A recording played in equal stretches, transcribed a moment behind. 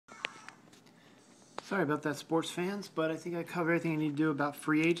Sorry about that, sports fans, but I think I covered everything I need to do about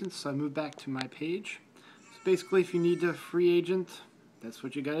free agents, so I moved back to my page. So basically, if you need a free agent, that's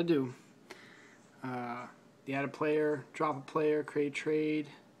what you got to do. The add a player, drop a player, create a trade,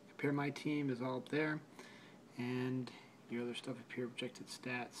 compare my team is all up there. And your other stuff up here, projected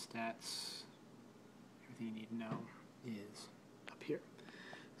stats, everything you need to know is up here.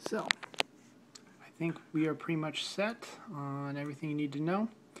 So, I think we are pretty much set on everything you need to know.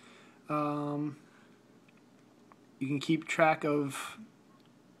 You can keep track of,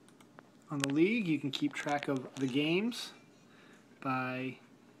 on the league, you can keep track of the games by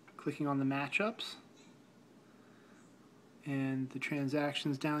clicking on the matchups and the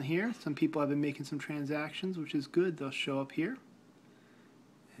transactions down here. Some people have been making some transactions, which is good. They'll show up here,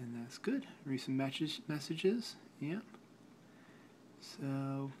 and that's good. Recent messages, yeah.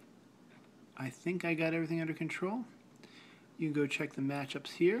 So I think I got everything under control. You can go check the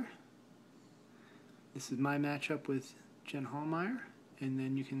matchups here. This is my matchup with Jen Hallmeyer, and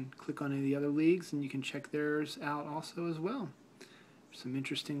then you can click on any of the other leagues and you can check theirs out also as well. Some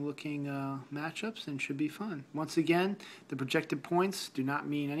interesting looking matchups and should be fun. Once again, the projected points do not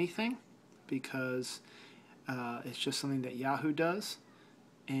mean anything because it's just something that Yahoo does,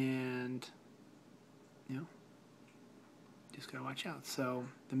 and just gotta watch out. So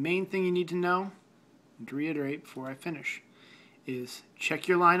the main thing you need to know, and to reiterate before I finish, is check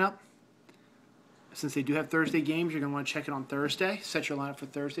your lineup. Since they do have Thursday games, you're going to want to check it on Thursday. Set your lineup for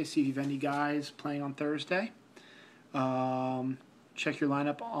Thursday. See if you have any guys playing on Thursday. Check your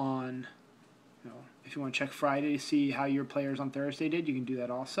lineup on, if you want to check Friday to see how your players on Thursday did, you can do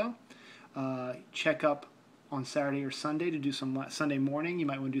that also. Check up on Saturday or Sunday to do some Sunday morning. You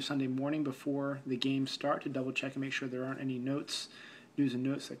might want to do Sunday morning before the games start to double check and make sure there aren't any news and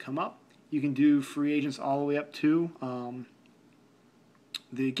notes that come up. You can do free agents all the way up to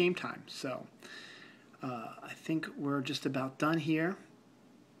the game time. So I think we're just about done here.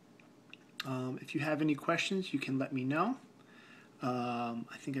 If you have any questions, you can let me know.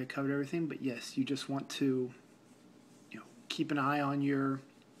 I think I covered everything, but yes, you just want to keep an eye on your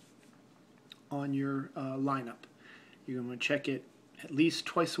lineup. You're going to want to check it at least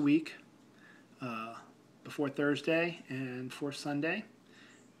twice a week, before Thursday and before Sunday.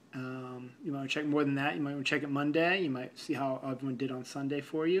 You might want to check more than that. You might want to check it Monday. You might see how everyone did on Sunday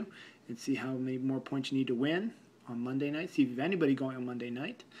for you and see how many more points you need to win on Monday night. See if you have anybody going on Monday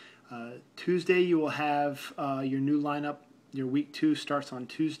night. Tuesday you will have your new lineup. Your week 2 starts on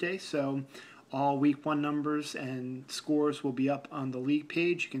Tuesday, so all week 1 numbers and scores will be up on the league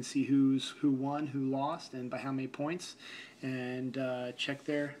page. You can see who won, who lost, and by how many points, and check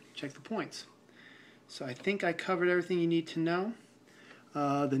the points. So I think I covered everything you need to know.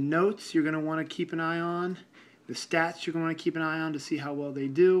 The notes you're going to want to keep an eye on. The stats you're going to want to keep an eye on to see how well they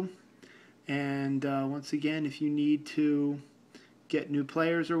do. And once again, if you need to get new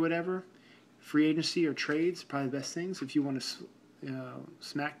players or whatever, free agency or trades, probably the best things. If you want to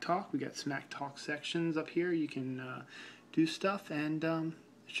smack talk, we got smack talk sections up here. You can do stuff, and it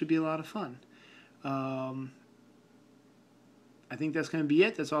should be a lot of fun. I think that's going to be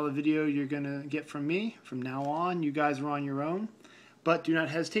it. That's all the video you're going to get from me. From now on, you guys are on your own. But do not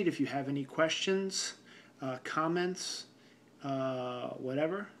hesitate if you have any questions, comments,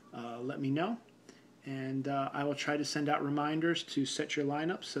 whatever, let me know. And I will try to send out reminders to set your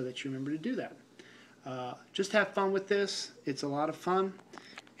lineup so that you remember to do that. Just have fun with this. It's a lot of fun.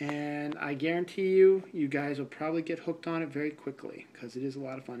 And I guarantee you, you guys will probably get hooked on it very quickly because it is a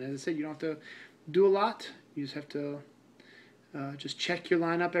lot of fun. As I said, you don't have to do a lot. You just have to just check your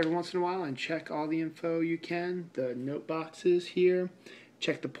lineup every once in a while and check all the info you can, the note boxes here,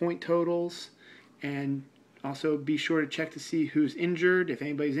 check the point totals, and also be sure to check to see who's injured, if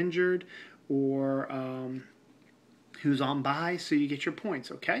anybody's injured, or who's on bye, so you get your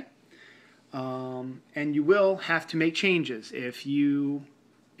points, okay? And you will have to make changes. If you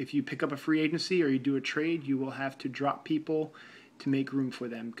pick up a free agency or you do a trade, you will have to drop people to make room for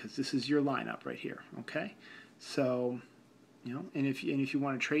them because this is your lineup right here, okay? So, and if you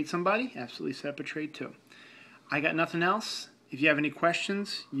want to trade somebody, absolutely set up a trade too. I got nothing else. If you have any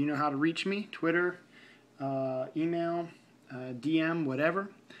questions, you know how to reach me, Twitter, email, DM, whatever.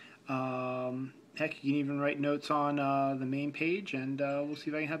 Heck, you can even write notes on the main page, and we'll see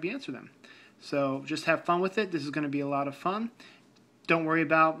if I can help you answer them. So just have fun with it. This is going to be a lot of fun. Don't worry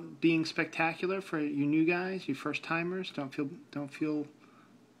about being spectacular for you new guys, you first timers. Don't feel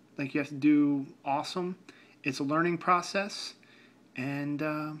like you have to do awesome. It's a learning process, and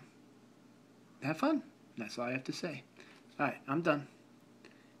have fun. That's all I have to say. All right, I'm done.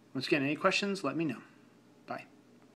 Once again, any questions, let me know.